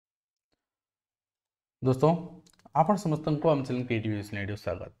दोस्तों आपण समस्त को आम चैनल क्रिएटिव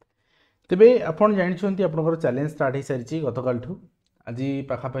स्वागत। तेबे आपण जानते आपंकर चैलेंज स्टार्ट हो सारी गत काल आज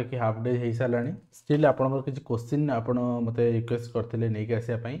पाखापाखि हाफ डे हो सारा स्टिल आपंकर किसी क्वेश्चन आपण मत रिक्वेस्ट करते नहीं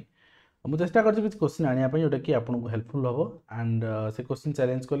आसापी मुझे चेष्टा कर क्वेश्चन आने जोटा कि आपको हेल्पफुल हम एंड से क्वेश्चन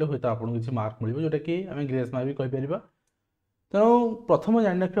चैलेंज कले हूँ आपको किसी मार्क मिले जोटा कि आम ग्रेस मार्क भी कहीपर। तेणु प्रथम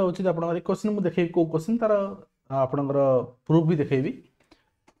जान रखा उचित आप क्वेश्चन मुझे देखेबी कौ क्वेश्चन तार आपंकर प्रूफ भी देखेबी।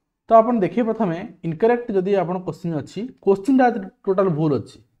 तो आप देखिए प्रथम इनकरेक्ट जदि आप क्वेश्चन अच्छी क्वेश्चन टोटाल भूल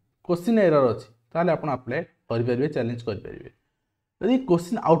अच्छी क्वेश्चन एरर अच्छी ताले आप अप्लाई करेंगे चैलेंज करेंगे। यदि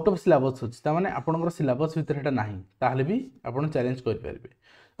क्वेश्चन आउट ऑफ सिलेबस अच्छी ताने आपंकर सिलेबस भितर ना ताहले भी आप चैलेंज करेंगे।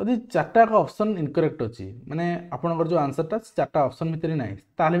 यदि चार्टा का ऑप्शन इनकरेक्ट अच्छी माने आपंकर जो आंसरटा चार्टा ऑप्शन भितर ना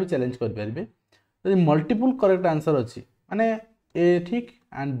ताहले भी चैलेंज करेंगे। यदि मल्टीपल करेक्ट आंसर अच्छी माने ए ठीक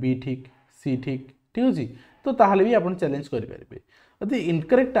एंड बी ठीक सी ठीक ठीक अच्छे तो ताहले भी आप चैलेंज करेंगे। यदि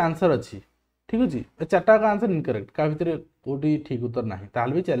इनकरेक्ट आंसर अच्छी ठीक अच्छे चार्टा का आंसर इनकरेक्ट क्या भितर कौटी ठीक उत्तर ना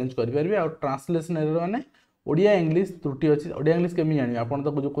ताहले भी चैलेंज करेंगे। आ ट्रांसलेशन एरर माने ओडिया इंग्लिश त्रुटि अच्छी ओडिया इंग्लिश केमी जानिए आप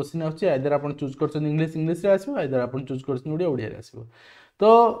जो क्वेश्चन अच्छे आइदर आप चूज कर इंग्लिश आसो आइदर आप चूज कर ओडिया आसो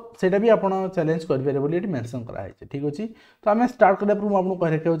तो सेटा भी आप चैलेंज करेंगे मेंशन कराई ठीक अच्छे। तो आम स्टार्ट करने पूर्व आपको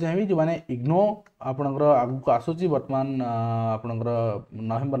कह रखा चाहिए जो मैंने इग्नो आपंकर आगू आसूँ बर्तमान आपंकर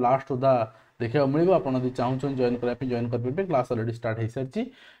नवेम्बर लास्ट सुधा देखा मिले आप चाहूँ जॉइन करने जॉइन करेंगे। क्लास अलरेडी स्टार्ट हो सारी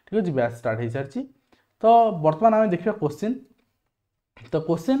ठीक अच्छे बैच स्टार्ट हो सारी। तो बर्तमान आम देखा क्वेश्चन। तो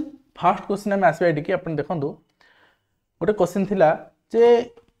क्वेश्चन फास्ट क्वेश्चन आम आसवा ये आप देखो गोटे क्वेश्चन थिला जे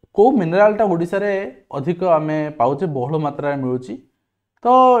कौ मिनरालटा ओडिशा रे अधिक आम पाचे बहुल मात्रा मिलूँ।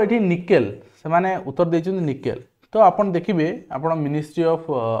 तो ये निकेल से माने उत्तर देते निकेल। तो आप देखिए आप मिनिस्ट्री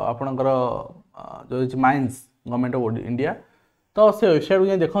ऑफ आपणकर जो माइंस गवर्नमेंट ऑफ इंडिया तो से वेबसाइट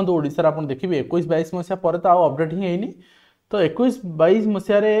को देखो ओडिशा आप देखिए 21-22 मसीहा पर तो अपडेट ही होनी। तो 21-22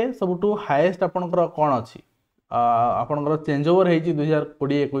 मसीह सबुठ हाएस्ट आपंकर कौन अच्छी आपंकर चेंज ओवर हो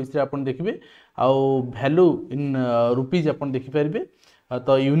 2020-21 आप देखिए आउ भैल्यू इन रुपीज आप देखिपारे।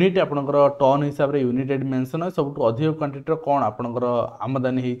 तो यूनिट आपंकर टन हिसाब से यूनिट मेंशन है सब अधिक क्वांटिटी कौन आपंकर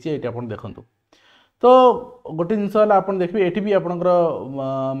आमदानी होती देखूँ। तो गोटे जिनस आप देखिए ये भी आपंकर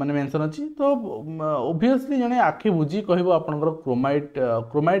माने मेंशन अच्छी। तो ओबियसली जड़े आखि बुझी कह आपंकर क्रोमाइट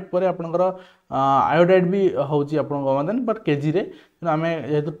क्रोमाइट पर आपंकर आयोडाइड भी होची आमदानी बट केजी रे आम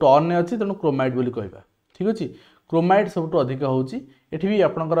जेहेतु टन अच्छी तेणु क्रोमाइट बोली कहवा ठीक अच्छे। क्रोमाइट सब अधिक होची एठी भी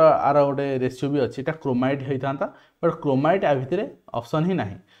आपंकर आर गोटे रेशियो भी अच्छी क्रोमाइट होता बट क्रोमाइट आ भितर ऑप्शन ही ना।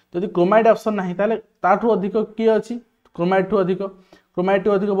 जदि क्रोमाइट ऑप्शन ना ताठू अधिक किए अच्छी क्रोमाइट ठू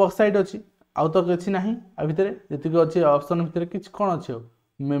अधिक बक्साइट अच्छी आउ तो किसी ना आ भितर जी अच्छी ऑप्शन भितर कि कौन अच्छे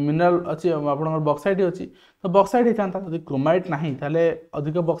मिनरल अच्छी आप बक्साइट अच्छी तो बक्साइट होता जब क्रोमाइट ना ताले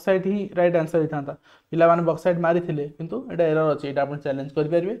अधिक बक्साइट ही राइट आंसर होता। पिलाने बक्साइट मारी किंतु एटा एरर अच्छी ये आप चैलेंज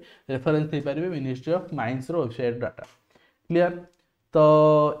करेंगे रेफरेंस दे पारे ministry of mines website data clear. तो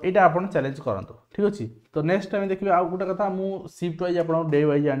यहाँ आप चैलेंज करते ठीक अच्छे। तो नेक्स्ट टाइम देखिए आउ गोटे कथा मुझे शिफ्ट वाइज आप डे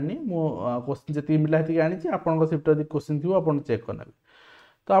वाइज आनी क्वेश्चन जी मिला जी आनी शिफ्ट यदि क्वेश्चन थी आप चेक करने।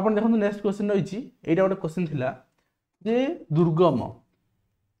 तो आप देखो नेक्स्ट क्वेश्चन रही यहाँ गोटे क्वेश्चन थिला जे दुर्गम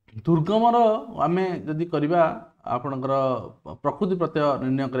दुर्गमर आम जदि करवा आपणकर प्रकृति प्रत्यय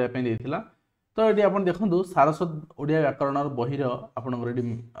निर्णय करने। तो ये आप देखो सारस्वत ओडिया व्याकरण बहिर आपणकर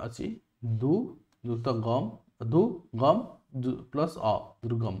ये अच्छी दु युक्त गम दु गम प्लस अ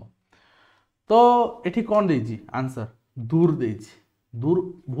दुर्गम। तो ये कौन देती आंसर दूर देती दूर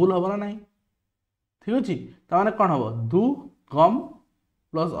भूल हम ना नहीं ठीक अच्छे। ताने कौन हम दु गम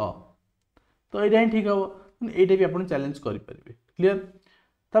प्लस अ तो यहाँ ठीक हम ये भी आप चैलेंज करेंगे क्लीयर।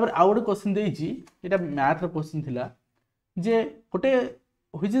 तापर आउ गोटे क्वेश्चन देती यहाँ मैथ क्वेश्चन थिला जे गोटे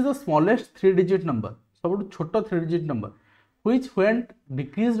which is the smallest 3 digit number सब छोट 3 digit number which when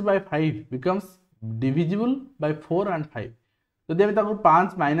decreased bye 5 becomes divisible by 4 and 5। जदि आम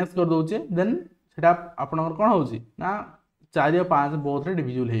 5 माइनस कर दौचे देन से आपंकर कौन हो 4 और 5 बोथ रे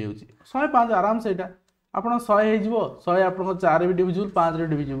डिविजिबल हो 105 आराम से यहाँ आप 100 हो 100 आप 4 भी डिविजिबल 5 रे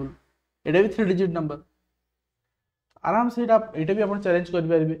डिविजिबल यहाँ भी 3 डिजिट नंबर आराम से यहाँ भी आप चैलेंज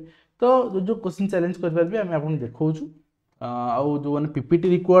करेंगे। तो जो क्वेश्चन चैलेंज करेंगे आम आपको देखा आउ जो मैंने पीपीटी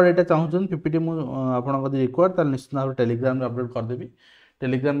रिक्वायर्ड यहाँ चाहूँ पीपीटी मुझे रिक्वायर्ड ताल निश्चित भाव टेलीग्राम अपलोड करदेवी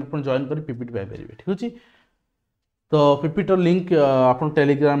टेलीग्राम आप जॉइन कर पीपीटी पाइपर ठीक अच्छे। तो पीपीटी लिंक आप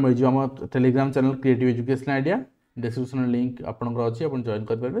टेलीग्राम मिल जाए Telegram channel creative education idea description link आपंकर अच्छी आप जॉइन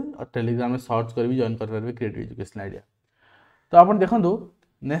करेंगे और टेलीग्राम में सर्च कर जॉइन करेंगे क्रिएटिव एजुकेशन आइडिया। तो आप देखो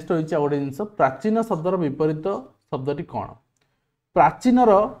नेक्स्ट रही गोटे जिन प्राचीन शब्दर विपरीत शब्दटी कौन प्राचीनर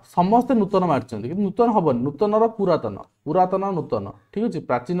समस्ते नूतन मार्चंट कि नूतन हेन नूतनर पुरातन पुरातन नूतन ठीक अच्छे।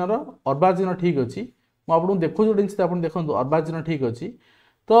 प्राचीनर अर्वाचीन ठीक अच्छे मुझे देखो जो जिन आप देखो अर्वाचीन ठीक अच्छे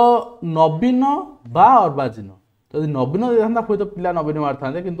तो नवीन बा अर्वाचीन तो नवीन देता हुए तो पिला नवीन मार्क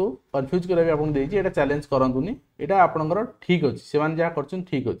था कि कन्फ्यूज करा आपको देती है चैलेंज करतुनि यहाँ आपंकर ठीक अच्छे से जहाँ कर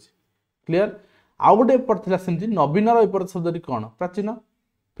ठीक अच्छे क्लीयर आउ गोटे पड़ता सेमती नवीन विपरीत शब्द कौन प्राचीन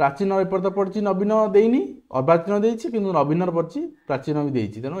प्राचीन विपरीत पड़ी नवीन देनी अर्वाचीन देती कि नवीन पड़ी प्राचीन भी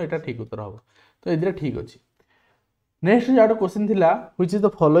देती तेणु यहाँ ठीक उत्तर हम तो ये ठीक अच्छे नेक्स्ट जो क्वेश्चन थिला which is the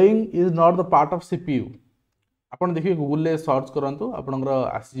following is not the part of CPU आपन देखिए गूगल रे सर्च करंतु आपनकर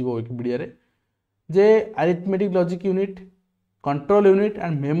आसी जीवो विकिपीडिया रे जे arithmetic logic unit control unit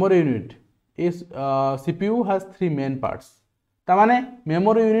and memory unit is CPU has three main parts ता माने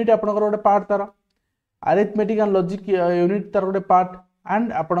मेमोरी यूनिट आपनकर गोटे पार्ट तार अरिथमेटिक एंड लॉजिक यूनिट तार गोटे पार्ट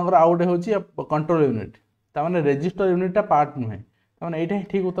एंड आपनकर आउ गोटे होची कंट्रोल यूनिट ता माने रजिस्टर यूनिट टा पार्ट नुहे ता माने एटा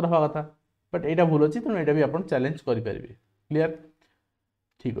ठीक उत्तर होगा कथा बट एटा भूल अछि त एटा भी आपन चैलेंज करि परिबे क्लियर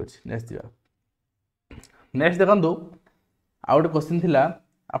ठीक अछि नेक्स्ट दिबा नेक्स्ट देखंतु आउ गोटे क्वेश्चन थिला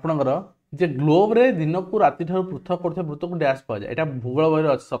आपनकर जे ग्लोब रे दिन को राति ठार पृथक करथे वृत्त को डैश कह जाय एटा भूगोल बहिर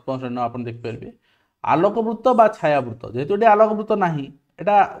अछि सप्तम श्रेणी आपन देख परिबे आलोक वृत्त बा छाया वृत्त जेतु एटा आलोक वृत्त नाही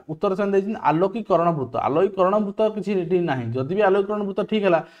एटा उत्तर सन दैछिन आलोकीकरण वृत्त किछि नाही जदि भी आलोकीकरण वृत्त ठीक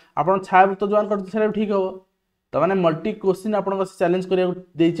हला आपन छाया वृत्त जोन करथे सेटा ठीक हो तो माने मल्टी क्वेश्चन आपन चैलेंज करिया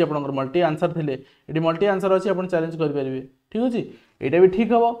देछि आपन मल्टी आंसर थिले एटी मल्टी आंसर अछि आपन चैलेंज करि परिबे ठीक अछि एटा भी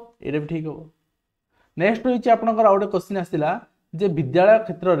ठीक हो एटा भी ठीक हो नेक्स्ट होइछि आपनकर आउटे क्वेश्चन आसिला जे विद्यालय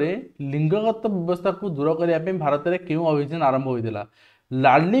क्षेत्र में लिंगगत व्यवस्था को दूर करने भारत में क्यों अभियान आरंभ होता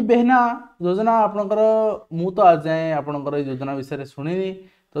लाडली बेहना योजना आपनकर मु तो आज जाए आपनकर योजना विषय शुणिनी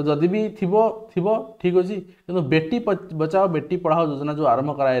तो जदि भी थिबो ठीक अच्छे कि बेटी बचाओ बेटी पढ़ाओ योजना जो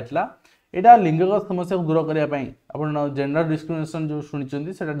आरंभ कराइला यहाँ लिंगगत समस्या को दूर करने आप जेंडर डिस्क्रिमिनेशन जो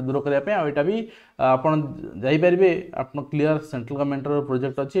शुणी से दूर करने यहाँ भी आपरे आप क्लीयर सेंट्रल गवर्नमेंट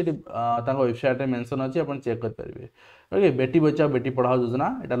प्रोजेक्ट अच्छी वेबसाइट मेंशन अच्छी आप चेक करेंगे ओके बेटी बचाओ बेटी पढ़ाओ योजना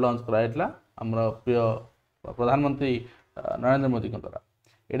यहाँ लॉन्च कराइला आमर प्रिय प्रधानमंत्री नरेंद्र मोदी द्वारा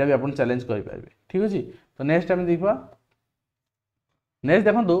यहाँ भी आप चैलेंज करेंगे ठीक अच्छे तो नेक्स्ट आम देखा नेक्स्ट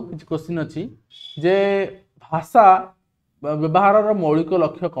देखो कि क्वेश्चन अच्छी जे भाषा व्यवहार मौलिक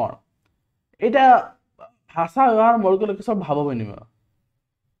लक्ष्य कौन यहाँ भाषा व्यवहार मौलिक लक्ष्य सब भाव विनिमय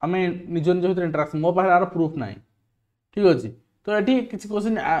आम निज निज भर इंटराक्शन मो पाखे यार प्रूफ ना ठीक अच्छे तो ये किसी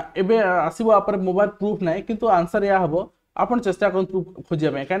क्वेश्चन एवं आसो मोबाइल प्रूफ ना कि आंसर या हम आप चेष्टा कर प्रूफ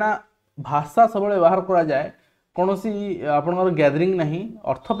खोजापी कहीं भाषा सब व्यवहार करा जाए कौन सी आपंकर गैदरिंग ना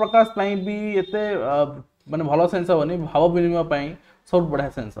अर्थ प्रकाश भी एते माने भल सेन्स हेनी भाव विनिमय सब बढ़िया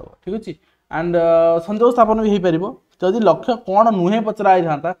सेन्स हम ठीक अच्छे एंड संजोग स्थापन भी हो पार जदि लक्ष्य कौन नुहे पचरा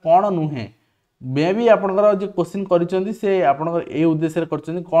था कौन नुहे मे भी आपंकर जो क्वेश्चन कर ये उद्देश्य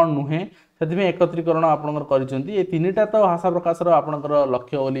कर कौन नुहे से एकत्रीकरण आपंकर कर तो भाषा प्रकाश आपंकर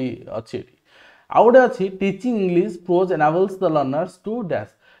लक्ष्य बोली अच्छी आउ गोटे अच्छी teaching English pros enables the learners to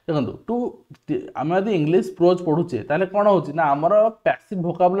dash देखो टू आम यदि इंग्लिश प्रोज पढ़ुचे ताले कौन होची ना आमर पैसिव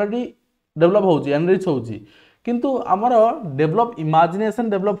वोकाबुलरी डेवलप होची एनरिच होची किंतु आमर डेवलप इमेजिनेशन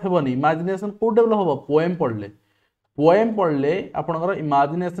डेवलप हेबनी इमेजिनेशन को डेवलप हो पोएम पढ़ले आपनकर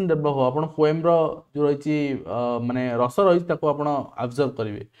इमेजिनेशन डेवलप हो आपन पोएम रो जो रही माने रस रही ताको आपन ऑब्जर्व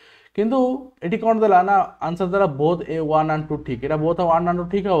करेंगे किंतु एटी कौन देला ना आंसर देला बोथ ए 1 एंड 2 ठीक एटा बोथ 1 एंड 2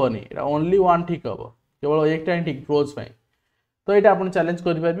 ठीक हेबनी एटा ओनली 1 ठीक हम केवल एकटा ही ठीक प्रोज पाई तो यहाँ आप चैलेंज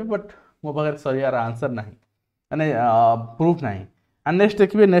करेंगे बट मो पाखे सॉरी यार आंसर ना माने प्रूफ ना एंड नेक्स्ट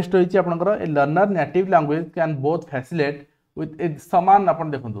देखिए नेक्स्ट होइछि आपनकर ए learner native language can both facilitate with ए समान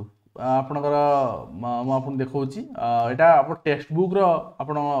आपन देखंतु आपनकर मुझे देखा यहाँ आप टेक्स्ट बुक आप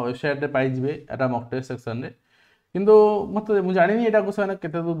वेबसाइट पाइबे एटा मॉक टेस्ट सेक्शन रे किंतु मत मुझे जानी यहाँ को से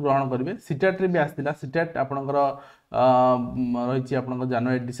दूर ग्रहण करेंगे सीटेट भी आसाला सीटेट आपनकर रही आप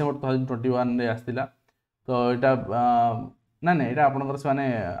जनवरी डिसेम्बर 2021 रे आसाला तो यहाँ ना ना यहाँ आपंकर से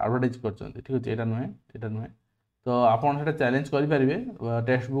आडभटाइज कर ठीक अच्छे यहाँ नुहे तो आपड़ चैलेंज करेंगे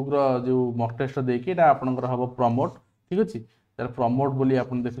टेक्स्ट बुक जो मॉक टेस्ट देखिए आपंकर हम प्रमोट ठीक अच्छे तार प्रमोट बोली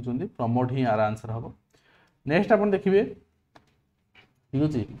आप देखुं प्रमोट ही यार आंसर हम नेक्स्ट आप देखिए ठीक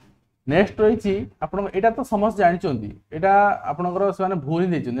अच्छे नेक्स्ट रही यहाँ तो समस्त जानते यहाँ आपंकर से भूल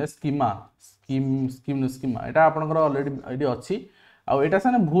ही देते स्कीमा स्कीमा यहाँ आपंकर अलरेडी ये अच्छी आउ यहाँ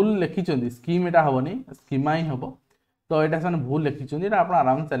से भूल लिखिं स्कीम यहाँ हेनी स्कीमा ही हम तो यहाँ से भूल लिखिं आप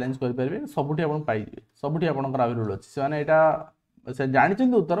आराम चैलेंज करेंगे सबुठी आप पाइबे सबुठी आपंकर अवेलेबल अच्छी से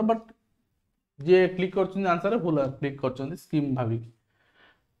जानते उत्तर बट जी क्लिक कर आंसर भूल क्लिक कर स्कीम भाविक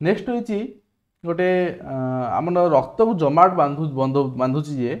नेक्स्ट होइछि गोटे आम रक्त को जमाट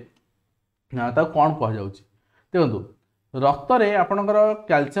बांधुची जे कौन कह जाउछि देखो रक्त रे आपनकर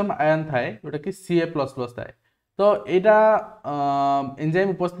कैल्शियम आयन थाए जोटा कि Ca++ थाए तो यहाँ एंजाइम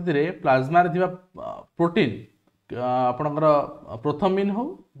उपस्थित रे प्लाज्मा रे थिबा प्रोटीन आपणकर प्रोथमिन हो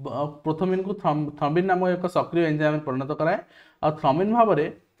प्रोथमिन को थ्रम्बिन नामक एक सक्रिय एंजाइम परिणत कराए आ थ्रम्बिन भाव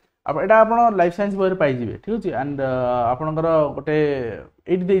में एटा आप लाइफ साइंस बही पाइबे ठीक अच्छे एंड आपणकर गोटे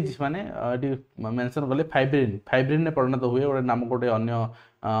ये माने मेंशन कले फाइब्रिन फाइब्रिन में परिणत हुए गोटे नाम गोटे अन्य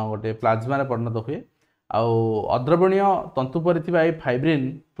गोटे प्लाज्मा परिणत हुए अद्रवणीय तंतु पर फाइब्रिन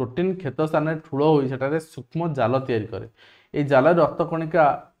प्रोटीन क्षेत्र स्थान ठूल हो सूक्ष्म जाल तैयारी करे ये जाल रक्त कणिका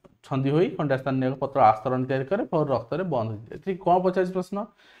छंदी हुई कंटा स्थान एक पत्र आस्तरण तैयारी करे और रक्त में बंद हो कौन पचार प्रश्न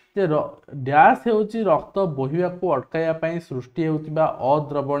जे डैश होची रक्त बोहिबा को अटकाइया सृष्टि होतिबा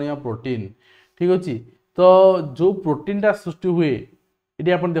अद्रवणीय प्रोटीन ठीक अच्छे तो जो प्रोटीन टा सृष्टि हुए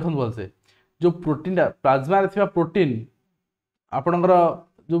ये आप देखते भलसे जो प्रोटीन टा प्लाज्मा रे प्रोटीन आपणकर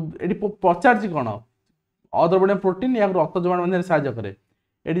जो ये पचार कौन अद्रवणीय प्रोटीन या रक्त जमाण मध्य साहाय्य करे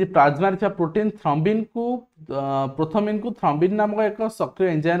ये प्लाज्मा रे प्रोटीन थ्रम्बिन को प्रोथमिन को थ्रम्बिन नामक एक सक्रिय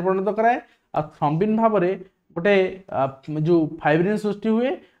एंजाइम परिणत कराए आ थ्रम्बिन भाव में गोटे जो फाइब्रिन सृष्टि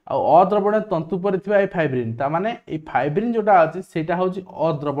हुए अद्रवणीय तंतु पर फाइब्रिन ता माने ये फाइब्रिन जोटा अच्छे सेटा हूँ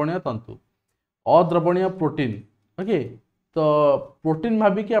अद्रवणीय तंतु अद्रवणीय प्रोटीन ओके तो प्रोटीन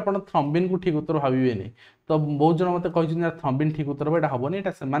भाविकी आप थ्रम्बिन को ठीक उत्तर भावे नहीं तो बहुत जन मत कही थ्रम्बिन ठीक उत्तर यहाँ हेनी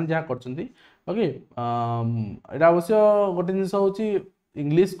यहाँ से जहाँ कर ओके यहाँ अवश्य गोटे जिन हूँ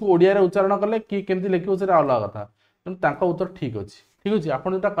इंग्लीश को ओडिया रे उच्चारण कले कि केमती लिखे से अलग कथा तेणु उत्तर ठीक अच्छे ठीक अच्छे आप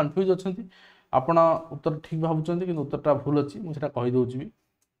जो कन्फ्यूज अच्छा आपण उत्तर ठीक भावुं कि उत्तरटा भूल अच्छी मुझे कहीदे भी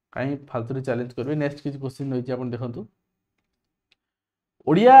कहीं फालतू चैलेंज करेंगे नेक्स्ट किसी क्वेश्चन रही है देखो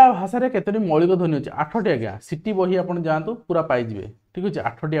ओडिया भाषा रे केतोटी मौलिक ध्वनि अच्छे 8टी आज्ञा सिटी बही आप जातु पूरा पाइबे ठीक अच्छे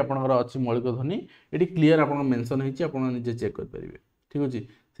 8टी आपंकर अच्छी मौलिक ध्वनि ये क्लीयर आप मेंशन होजे चेक करेंगे ठीक अच्छे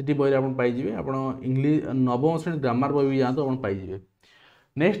सिटी बही आप पाइबे आप इंग्लिश नवम श्रेणी ग्रामर बही भी जातु आप पाइबे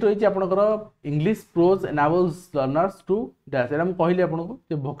नेक्स्ट रही आपंकर English pros enables learners to dash एटा कहली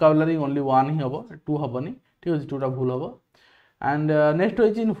आपको भोकाबुलारी ओनली 1 ही हम 2 हेनी ठीक अच्छे 2टा भूल हम एंड नेक्स्ट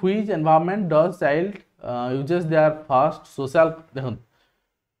रही in which environment does child uses there first social देखो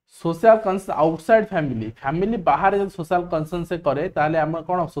social concern outside family family बाहर जब सोशल कंसर्न से करे ताले आम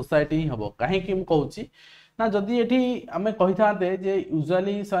कौन सोसाइटी ही हम कहीं कहूँ ना जदि ये आम कही था जे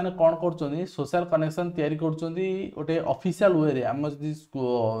यूजुअली से कौन कर सोशल कनेक्शन तैयारी गोटे ऑफिशियल वे रे आम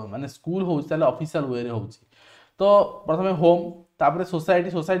माने स्कूल हो ऑफिशियल वे रे हो तो प्रथम होम तापर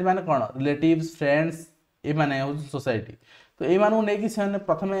सोसाइटी सोसाइटी माने कौन रिलेटिव्स फ्रेंड्स ये माने हो सोसाइटी तो ये नहीं कि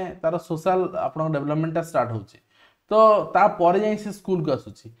प्रथम तार सोशल आप डेवलपमेंट स्टार्ट हो तो तापर जाई से स्कूल को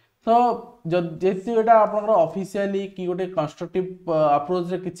आसूची तो जेहेतु यहाँ आप ऑफिशियली कि गोटे कंस्ट्रक्टिव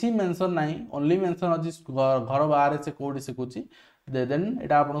अप्रोच रे किसी मेंशन ना ओनली मेंशन अच्छी घर बाहर से कौटी शिखुची देन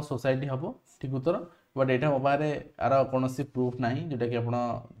यहाँ आप सोसाइटी हम ठीक उत्तर बट यहाँ मो पाखे यार कौन प्रूफ ना जोटा कि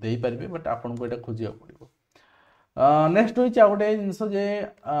आपरे बट आपको यहाँ खोजा पड़ो नेक्स्ट रही गोटे जिनस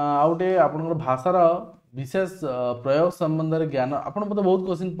गोटे आप भाषार विशेष प्रयोग संबंध में ज्ञान आप बहुत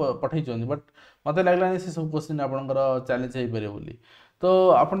क्वेश्चन पठे बट मत लगलानी से सब क्वेश्चन आपंकर चैलेंज हो पारे बोली तो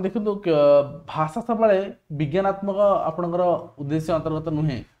आप देखो भाषा सब विज्ञानात्मक आपंकर उद्देश्य अंतर्गत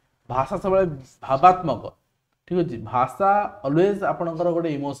नुहे भाषा सब भावात्मक ठीक अच्छे भाषा ऑलवेज आपंकर गोटे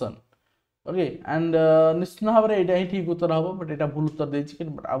इमोशन ओके एंड निश्चित भाव में यहाँ ही ठीक उत्तर हम बट यहाँ भूल उत्तर देती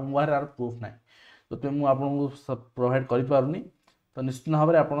बाहर यार प्रूफ ना तो मुझे प्रोवाइड कर तो निश्चित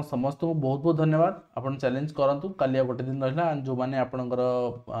भाव में आप समस्त को बहुत बहुत धन्यवाद आप चैलेंज करूँ काली गोटे दिन रहा जो मैंने आपंकर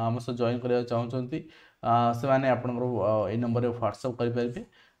आम सह जॉइन करने चाहते से मैंने आपंकर नंबर व्हाट्सअप करेंगे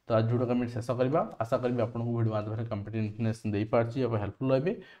तो आज वीडियो कमेंट शेष करवा आशा करी आपको वीडियो माध्यम कंप्लीट इन्फॉर्मेशन दे पार्टी हेल्पफुल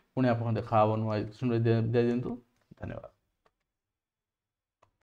रही पुणी आप देखा नुआ दिंतु धन्यवाद।